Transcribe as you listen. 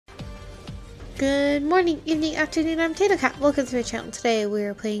Good morning, evening, afternoon, I'm Tato Cat. Welcome to my channel. Today we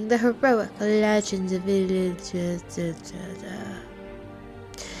are playing the heroic Legends of Villages.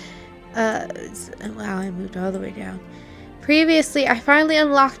 Wow, I moved all the way down. Previously, I finally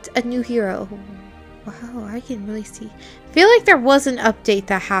unlocked a new hero. Wow, I can really see. I feel like there was an update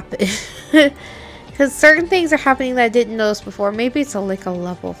that happened. Because certain things are happening that I didn't notice before. Maybe it's like a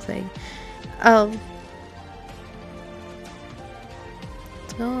level thing. What's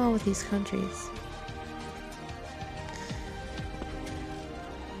going on with these countries?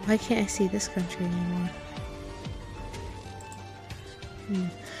 Why can't I see this country anymore?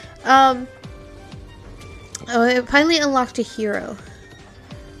 Oh, I finally unlocked a hero.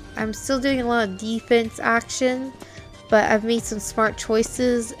 I'm still doing a lot of defense action, but I've made some smart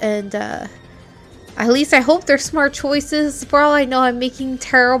choices, and at least I hope they're smart choices. For all I know, I'm making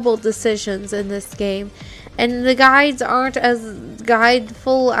terrible decisions in this game, and the guides aren't as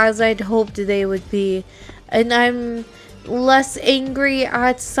guideful as I'd hoped they would be, and I'm less angry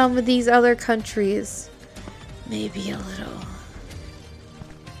at some of these other countries. Maybe a little.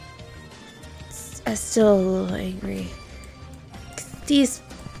 I'm still a little angry. These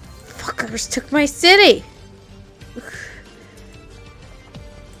fuckers took my city!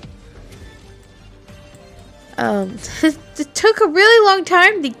 It took a really long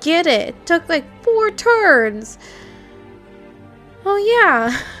time to get it. It took like 4 turns. Oh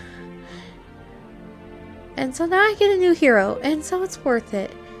yeah. And so now I get a new hero, and so it's worth it.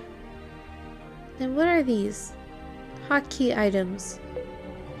 And what are these? Hotkey items.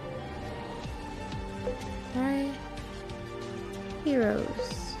 Alright.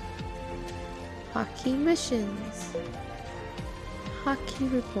 Heroes. Hotkey missions.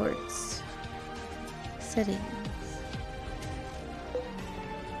 Hotkey reports. Settings.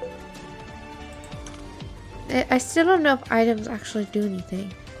 I still don't know if items actually do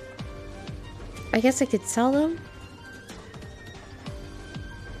anything. I guess I could sell them,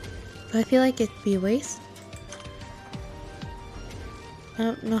 but I feel like it'd be a waste. I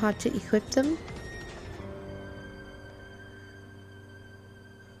don't know how to equip them.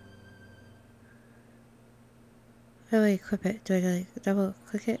 How do I equip it? Do I like double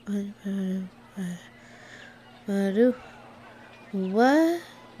click it? What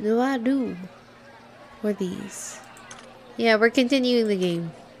do I do for these? Yeah, we're continuing the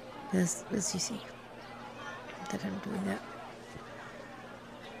game. As you see, that I'm doing that.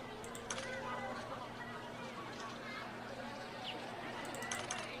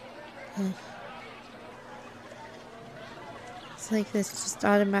 Oh. It's like this just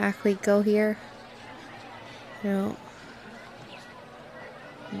automatically go here. No.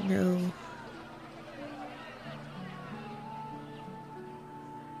 No.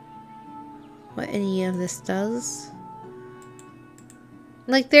 What any of this does?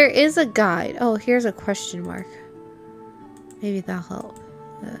 Like, there is a guide. Oh, here's a question mark. Maybe that'll help.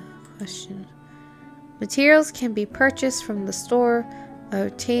 Question. Materials can be purchased from the store or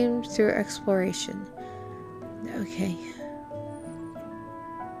obtained through exploration. Okay.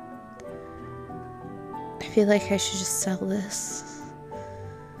 I feel like I should just sell this.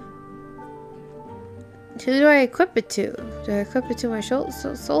 Who do I equip it to? Do I equip it to my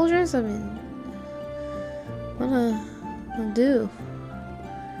soldiers? I mean, what do I do?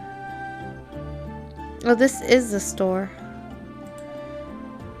 Oh, this is the store.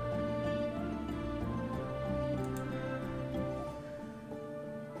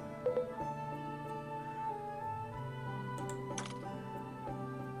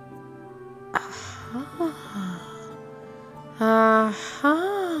 Aha. Aha.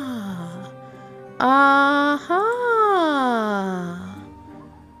 Aha.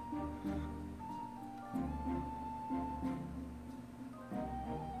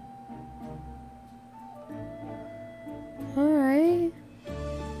 Alright.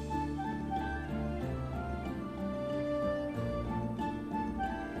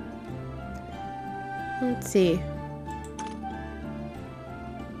 Let's see.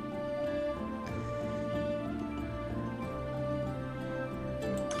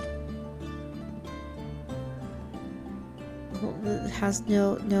 It has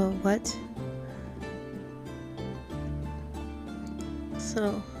no what?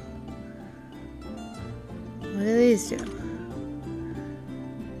 So, what do these do?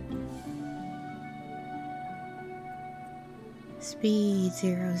 Speed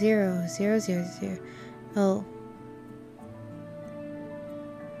 0, 0, 0, 0, 0. Oh.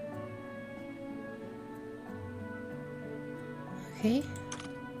 Okay.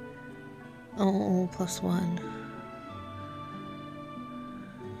 Oh, +1.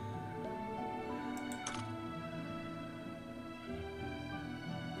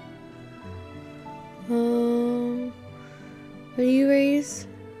 What do you raise?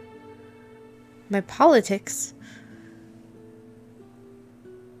 My politics.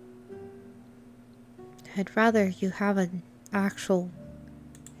 I'd rather you have an actual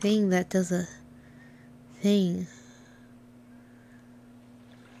thing that does a thing.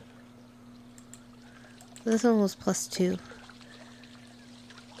 This one was +2.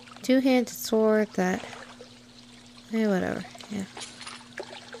 Two-handed sword that... whatever. Yeah.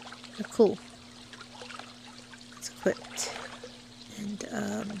 Oh, cool. It's equipped. And,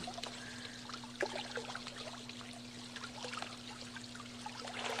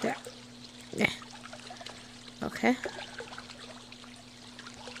 there. Yeah. Okay.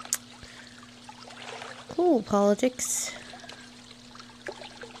 Cool, politics.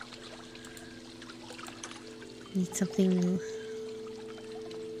 Need something new.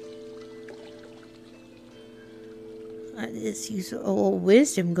 This use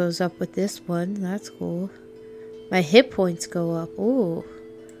wisdom goes up with this one. That's cool. My hit points go up. Ooh.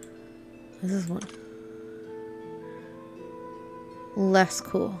 This is one. Less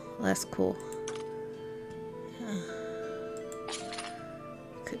cool. Less cool.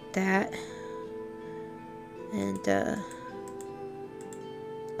 Look at that.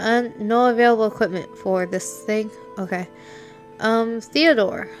 And no available equipment for this thing. Okay.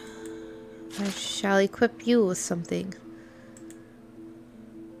 Theodore. I shall equip you with something.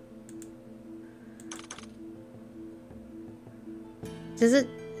 Does it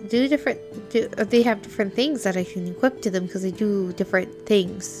do different... they have different things that I can equip to them because they do different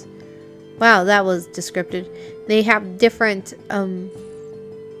things. Wow, that was descriptive. They have different,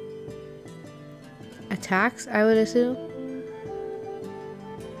 attacks, I would assume.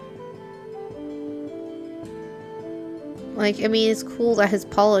 Like, I mean, it's cool that his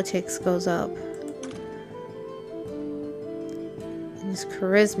politics goes up. And his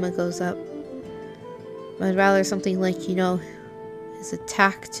charisma goes up. But I'd rather something like, you know, his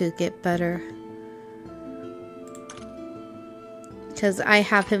attack to get better. Because I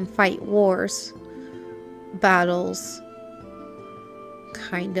have him fight wars. Battles.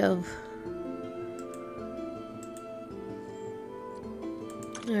 Kind of.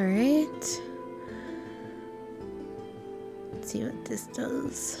 Alright. Let's see what this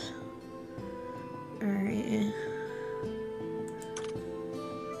does. Alright.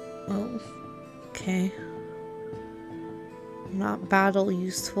 Oh. Okay. Not battle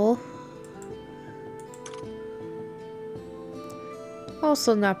useful.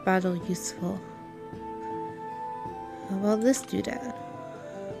 Also not battle useful. How about this doodad?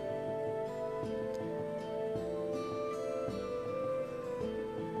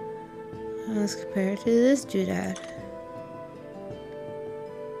 Let's compare it to this doodad.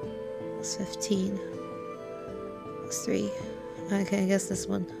 That's 15. That's 3. Okay, I guess this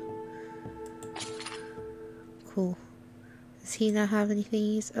one. Cool. Does he not have anything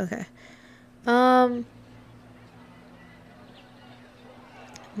use? Okay.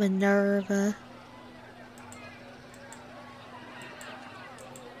 Minerva.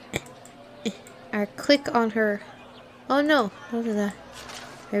 I click on her. Oh no, don't do that.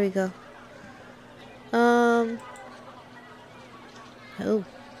 There we go. Oh.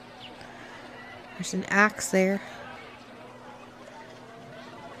 There's an axe there.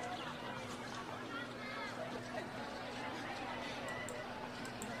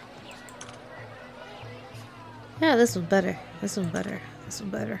 Yeah, this one's better. This one's better. This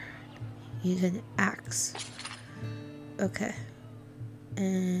one's better. Use an axe. Okay.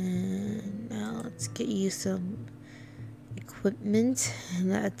 And now let's get you some equipment.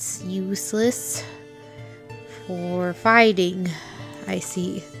 And that's useless for fighting. I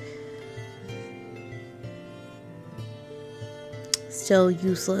see. Still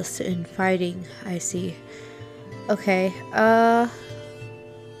useless in fighting. I see. Okay.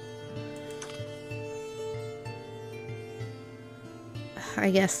 I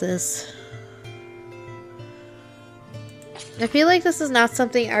guess this. I feel like this is not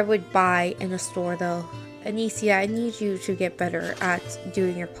something I would buy in a store though. Anicia, I need you to get better at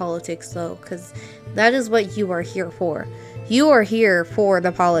doing your politics though, because that is what you are here for. You are here for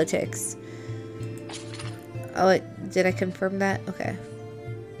the politics. Oh, did I confirm that? Okay.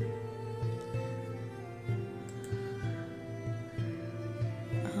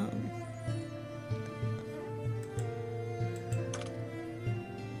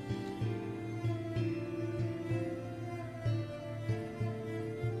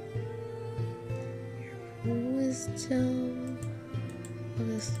 Wisdom. What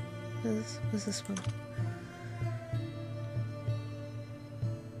is this one?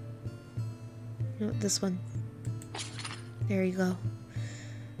 No, this one. There you go.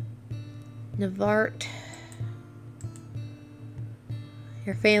 Navart.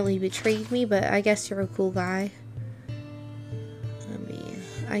 Your family betrayed me, but I guess you're a cool guy. I mean,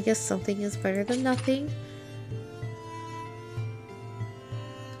 I guess something is better than nothing.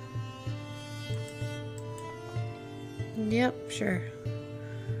 Yep, sure.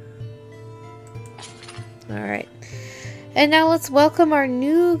 Alright. And now let's welcome our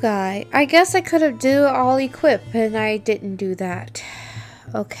new guy. I guess I could have do all equip, and I didn't do that.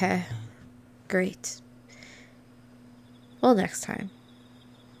 Okay. Great. Well, next time.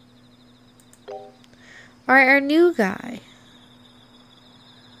 Alright, our new guy.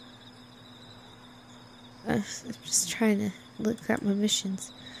 I'm just trying to look at my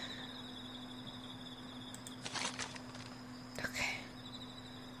missions. Okay.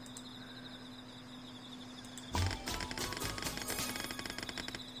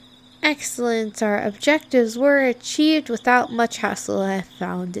 Excellent. Our objectives were achieved without much hassle. I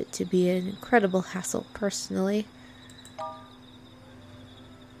found it to be an incredible hassle, personally.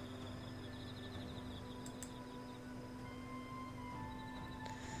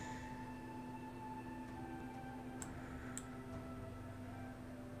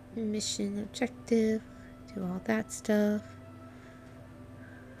 Mission objective, do all that stuff.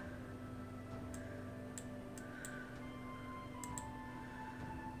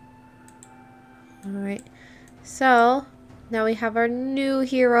 Alright, so now we have our new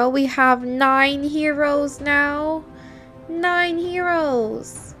hero. We have 9 heroes now. 9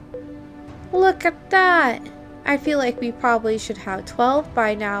 heroes. Look at that. I feel like we probably should have 12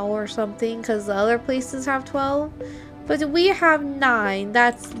 by now or something, because the other places have 12. But we have 9.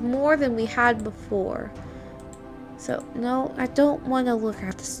 That's more than we had before. So, no, I don't want to look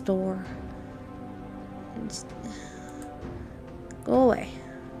at the store. Just go away.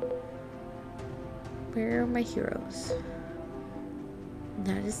 Where are my heroes?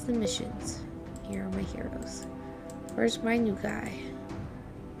 That is the missions. Here are my heroes. Where's my new guy?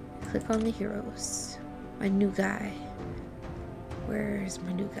 Click on the heroes. My new guy. Where's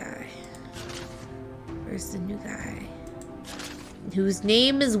my new guy? Where's the new guy? Whose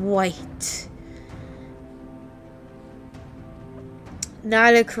name is White.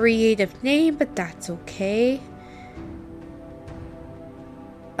 Not a creative name, but that's okay.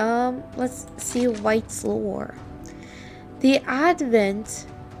 Let's see White's lore. The advent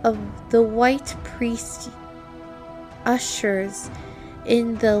of the White Priest ushers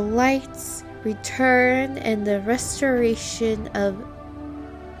in the light's return and the restoration of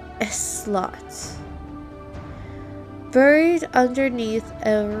Eslot. Buried underneath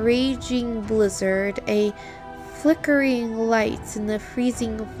a raging blizzard, a flickering light in the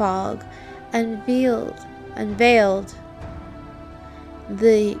freezing fog unveiled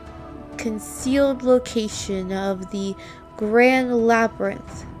the concealed location of the Grand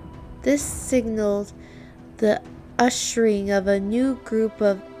Labyrinth. This signaled the ushering of a new group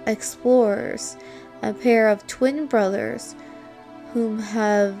of explorers, a pair of twin brothers whom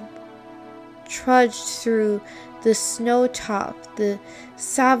have trudged through the snow-topped, the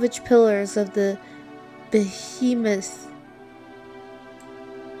savage pillars of the behemoth.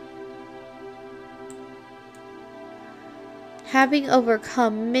 Having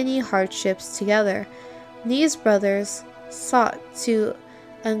overcome many hardships together, these brothers sought to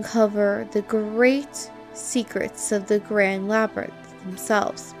uncover the great secrets of the Grand Labyrinth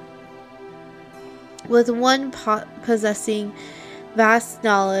themselves. With one possessing vast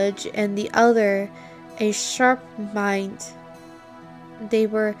knowledge and the other a sharp mind, they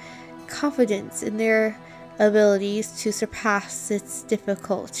were confident in their abilities to surpass its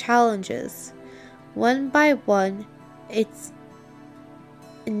difficult challenges. One by one, its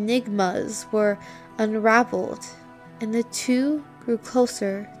enigmas were unraveled, and the two grew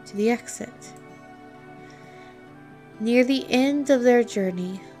closer to the exit. Near the end of their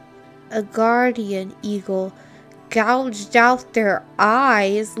journey, a guardian eagle gouged out their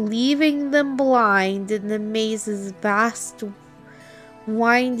eyes, leaving them blind in the maze's vast,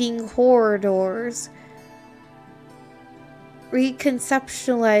 winding corridors.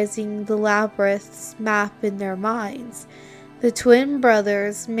 Reconceptualizing the labyrinth's map in their minds, the twin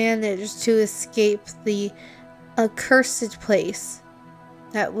brothers managed to escape the accursed place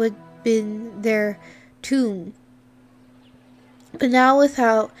that would have been their tomb, but now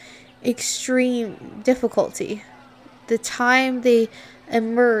without extreme difficulty. The time they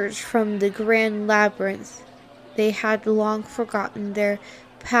emerged from the Grand Labyrinth, they had long forgotten their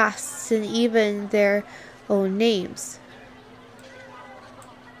pasts and even their own names.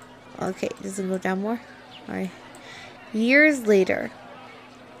 Okay, does it go down more? Alright. Years later,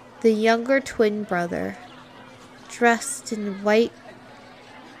 the younger twin brother, dressed in white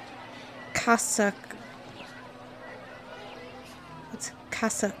Kasak. What's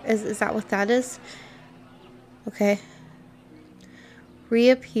Kasak? Is that what that is? Okay.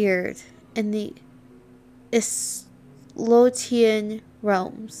 Reappeared in the Islotian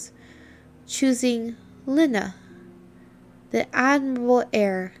realms, choosing Lina, the admirable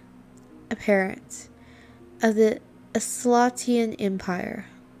heir apparent of the Islotian Empire.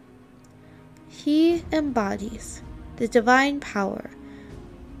 He embodies the divine power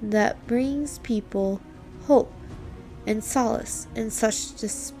that brings people hope and solace in such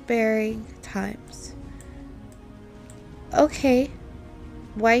despairing times. Okay,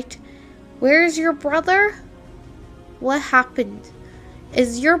 White, where's your brother? What happened?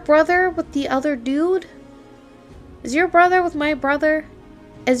 Is your brother with the other dude? Is your brother with my brother?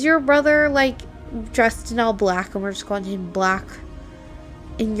 Is your brother like dressed in all black and we're just calling him Black?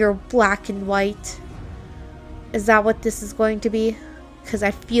 And you're black and white? Is that what this is going to be? Because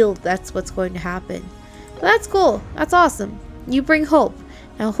I feel that's what's going to happen. But that's cool. That's awesome. You bring hope.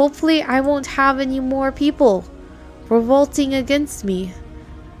 Now hopefully I won't have any more people revolting against me.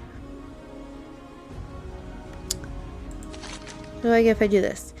 What do I get if I do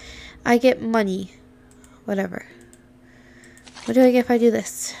this? I get money. Whatever. What do I get if I do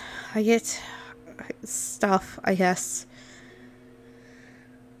this? I get stuff, I guess.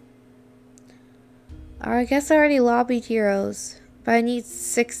 I guess I already lobbied heroes. But I need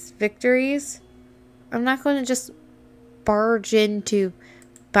 6 victories. I'm not going to just barge into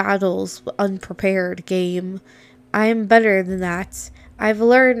battles unprepared, game. I am better than that. I've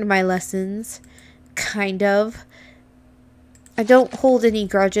learned my lessons. Kind of. I don't hold any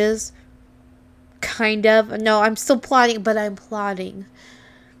grudges. Kind of. No, I'm still plotting, but I'm plotting.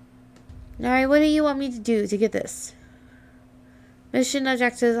 Alright, what do you want me to do to get this? Mission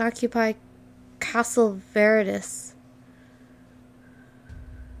objectives: occupy Castle Veritas.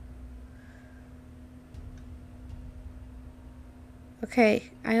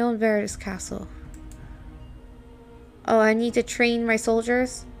 Okay, I own Veritas Castle. Oh, I need to train my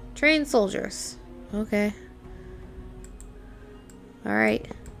soldiers? Train soldiers. Okay. Alright.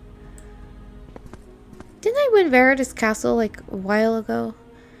 Didn't I win Veritas Castle like a while ago?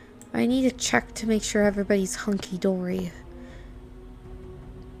 I need to check to make sure everybody's hunky-dory.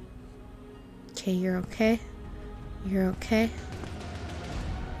 Okay, you're okay. You're okay.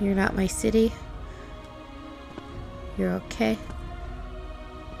 You're not my city. You're okay.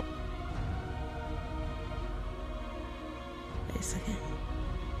 Wait a second.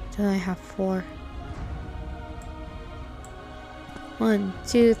 Don't I have 4? 1,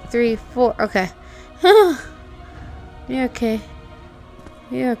 2, 3, 4. Okay. You're okay.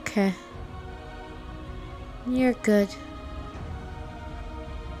 You're okay. You're good.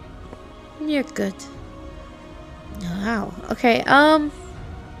 You're good. Wow. Okay,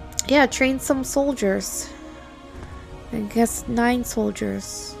 yeah, train some soldiers. I guess 9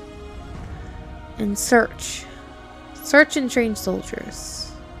 soldiers. And search. Search and train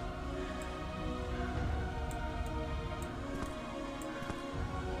soldiers.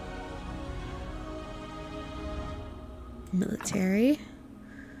 Military.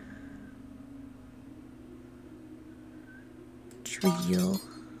 Trio.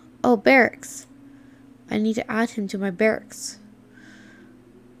 Oh, barracks. I need to add him to my barracks.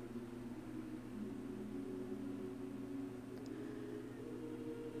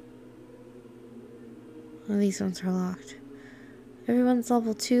 Oh, these ones are locked. Everyone's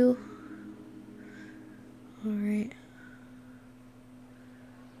level 2. Alright.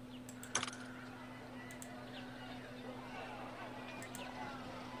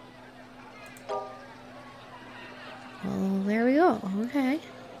 Well, there we go. Okay.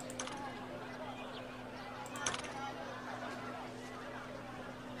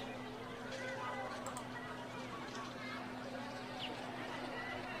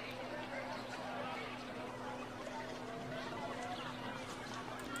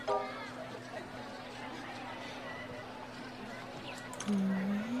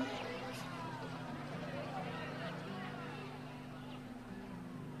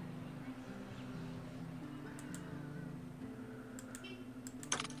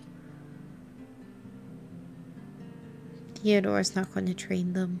 Theodore's not going to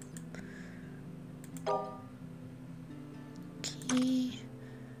train them. Okay.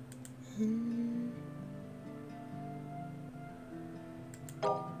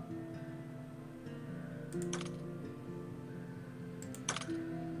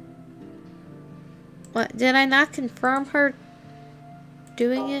 What? Did I not confirm her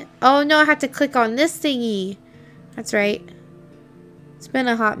doing it? Oh no, I have to click on this thingy. That's right. It's been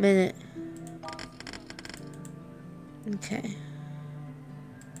a hot minute. Okay.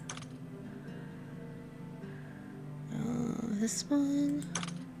 this one.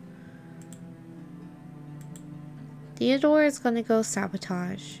 Theodore is gonna go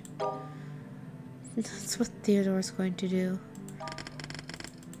sabotage. That's what Theodore's going to do.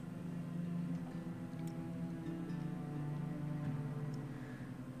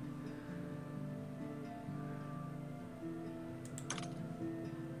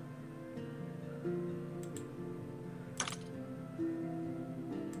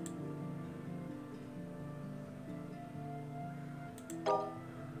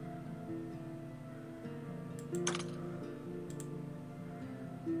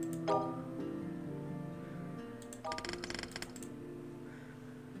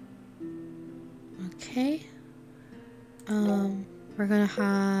 Okay. We're gonna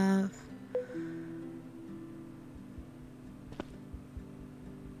have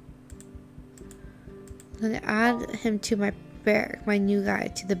I'm gonna add him to my barrack, my new guy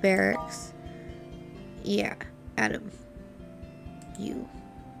to the barracks. Yeah, add him. You.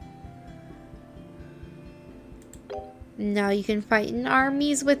 Now you can fight in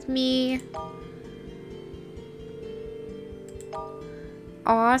armies with me.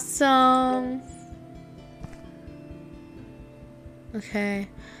 Awesome. Okay.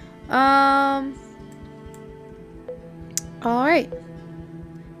 Alright.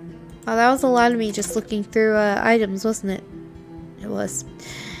 Oh, that was a lot of me just looking through items, wasn't it? It was.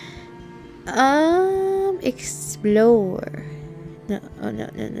 Explore. No, oh, no.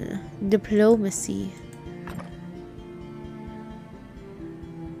 Diplomacy.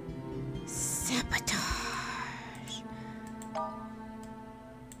 Sabotage.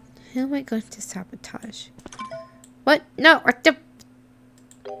 Who am I going to sabotage? What? No, what the?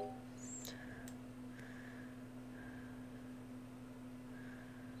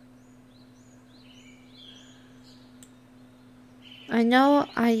 I know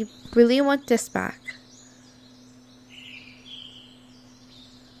I really want this back.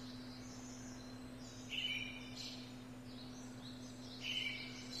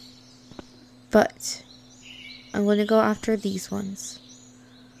 But I'm going to go after these ones.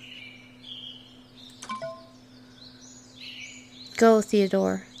 Go,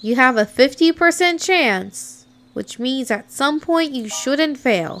 Theodore. You have a 50% chance, which means at some point you shouldn't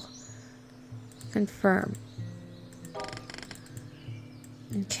fail. Confirm.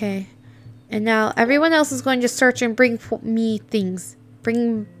 Okay. And now everyone else is going to search and bring me things.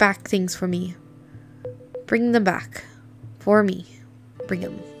 Bring back things for me. Bring them back. For me. Bring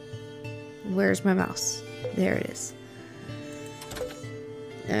them. Where's my mouse? There it is.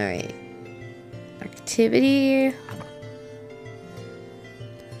 Alright. Activity.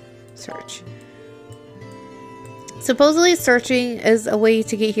 Search. Supposedly searching is a way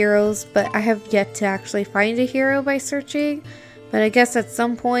to get heroes, but I have yet to actually find a hero by searching. But I guess at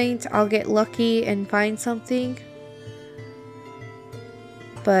some point I'll get lucky and find something.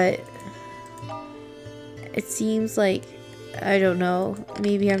 But it seems like, I don't know,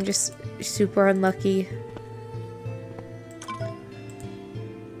 maybe I'm just super unlucky.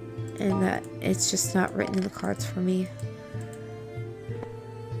 And that it's just not written in the cards for me.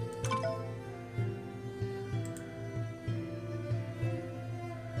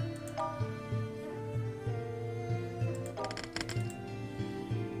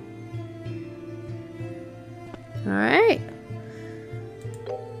 Alright.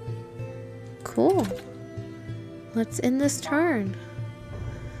 Cool. Let's end this turn.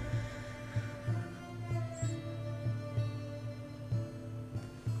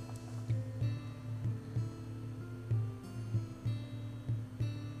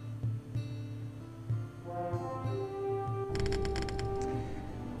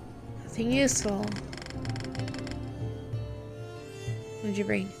 Nothing useful. What'd you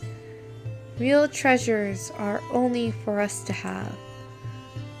bring? Real treasures are only for us to have.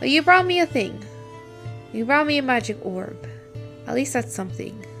 Well, you brought me a thing. You brought me a magic orb. At least that's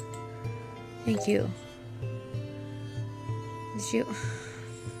something. Thank you. Did you...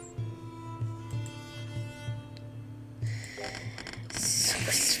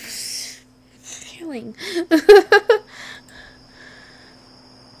 Feeling.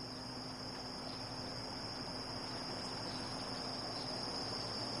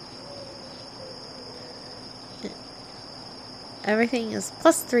 Everything is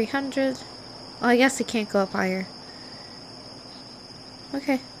plus 300. Oh, I guess it can't go up higher.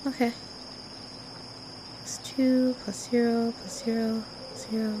 Okay, okay. Plus 2, plus 0, plus 0,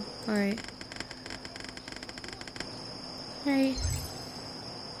 0. Alright. Alright.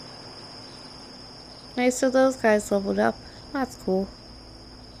 Alright, so those guys leveled up. That's cool.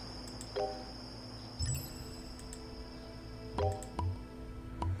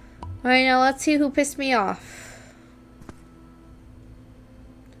 Alright, now let's see who pissed me off.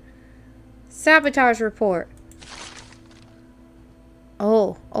 Sabotage report.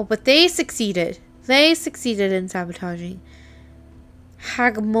 Oh, but they succeeded. They succeeded in sabotaging.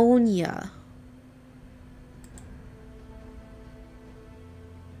 Eagarlnia.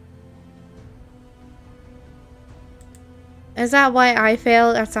 Is that why I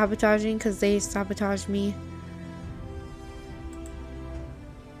failed at sabotaging? Because they sabotaged me?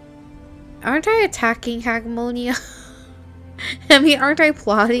 Aren't I attacking Eagarlnia? I mean, aren't I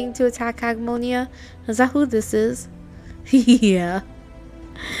plotting to attack Eagarlnia? Is that who this is? Yeah.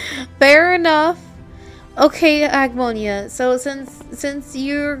 Fair enough. Okay, Eagarlnia. So since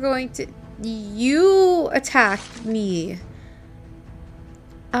you're going to... You attacked me.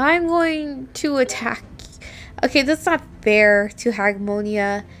 I'm going to attack... Okay, that's not fair to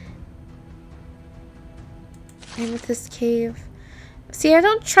Eagarlnia. Amethyst Cave. See, I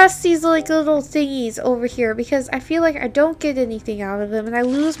don't trust these like little thingies over here because I feel like I don't get anything out of them and I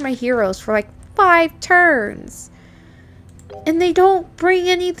lose my heroes for like 5 turns. And they don't bring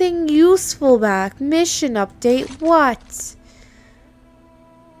anything useful back. Mission update, what?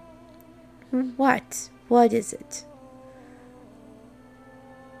 What? What is it?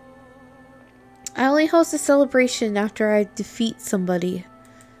 I only host a celebration after I defeat somebody.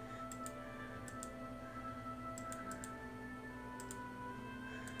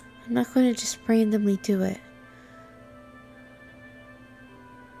 I'm not going to just randomly do it.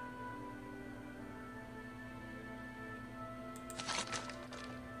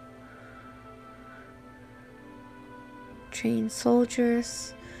 Train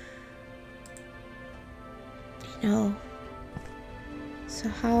soldiers. You know. So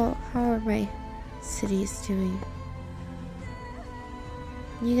how are my cities doing?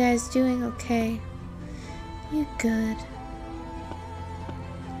 You guys doing okay? You good?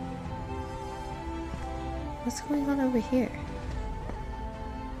 What's going on over here?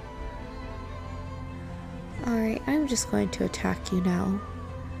 Alright, I'm just going to attack you now.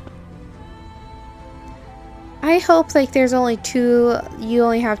 I hope like there's only 2, you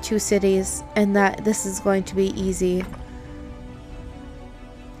only have 2 cities and that this is going to be easy.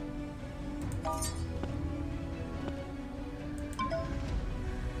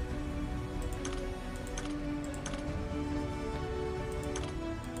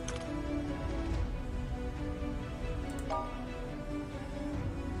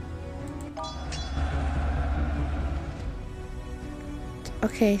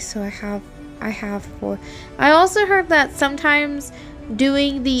 Okay, so I have 4. I also heard that sometimes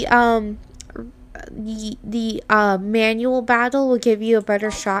doing the manual battle will give you a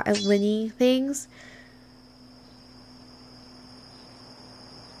better shot at winning things.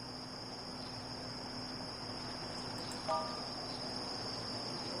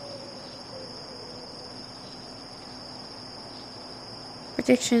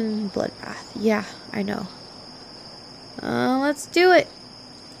 Prediction bloodbath. Yeah, I know. Let's do it.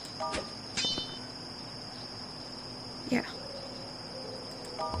 Yeah.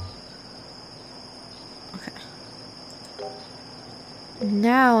 Okay.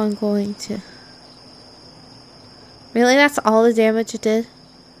 Now I'm going to... Really? That's all the damage it did?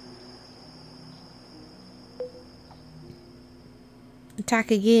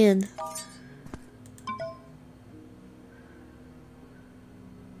 Attack again.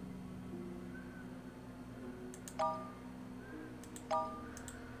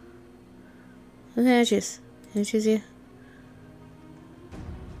 Who can I choose? Can I choose you?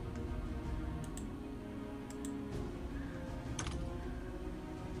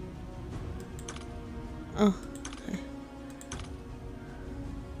 Oh, okay.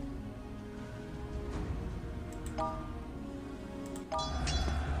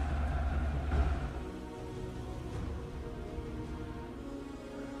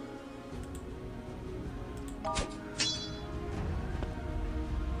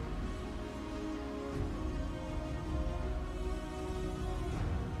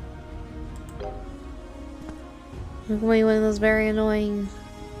 I'm going to be one of those very annoying,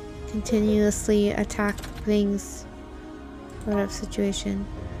 continuously attack things sort of situation.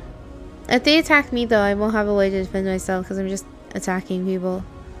 If they attack me though, I won't have a way to defend myself because I'm just attacking people.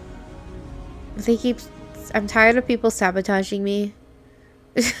 If they keep... I'm tired of people sabotaging me.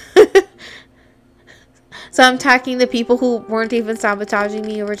 So I'm attacking the people who weren't even sabotaging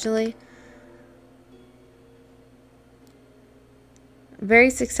me originally. Very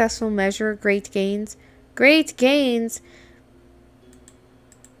successful measure, great gains. Great gains!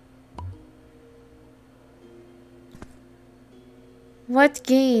 What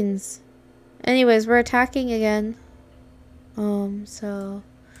gains? Anyways, we're attacking again. So...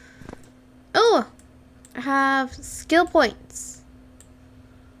 Oh! I have skill points.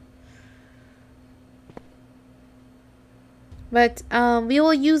 But we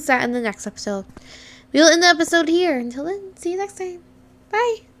will use that in the next episode. We will end the episode here. Until then, see you next time.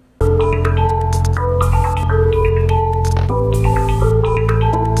 Bye.